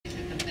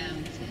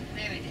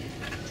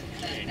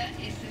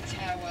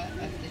tower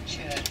of the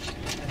church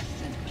of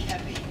St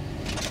Kevin.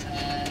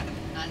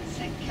 And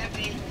St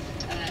Kevin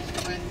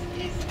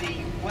is the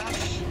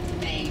Welsh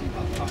name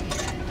of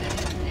Holyhead that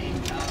is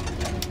named after.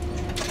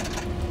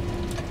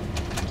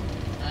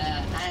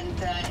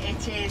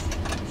 It is,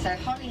 so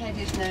Holyhead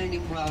is known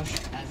in Welsh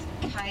as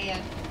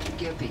Caer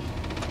Gybi.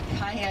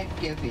 Caer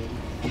Gybi.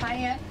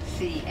 Caer,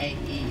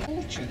 C-A-E,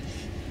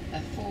 fortress,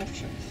 a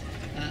fortress.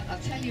 I'll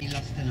tell you, he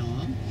lost an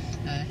arm.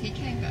 He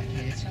came back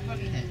here to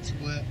Holyhead to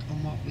work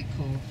on what we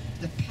call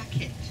the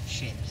packet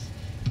ships.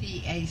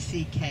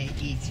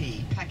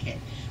 P-A-C-K-E-T, packet,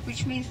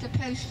 which means the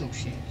postal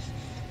ships.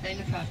 They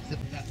look after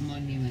that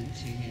monument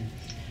to him.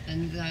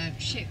 And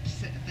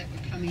ships that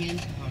were coming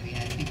into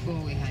Holyhead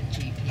before we had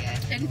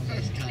GPS and all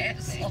those kind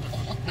of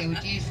things, they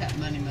would use that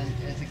monument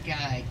as a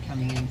guide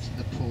coming into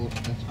the port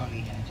of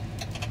Holyhead.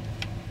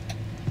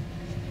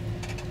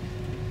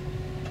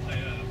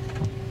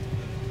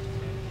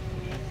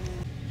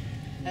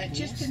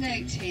 Just a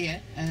note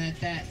here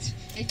that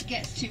if it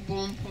gets too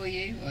warm for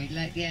you, or you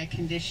let the air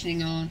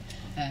conditioning on,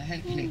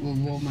 hopefully it will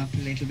warm up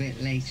a little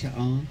bit later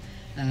on,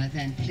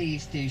 then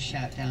please do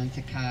shout down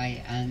to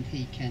Kai and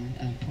he can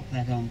put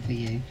that on for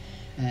you.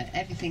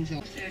 Everything's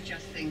also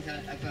adjust things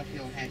above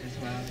your head as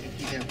well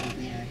if you don't want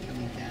the air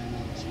coming down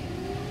onto you.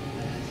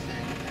 So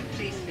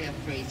please feel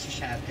free to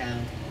shout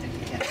down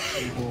if it gets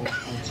too warm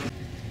or too.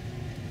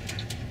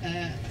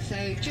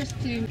 So just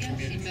to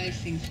see most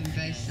things from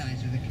both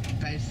sides of the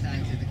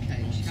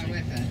coach.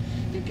 However,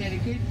 you'll get a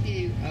good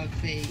view of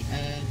the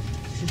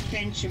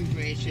suspension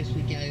bridge as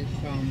we go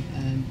from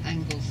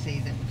Anglesey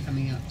that we're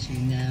coming up to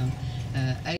now.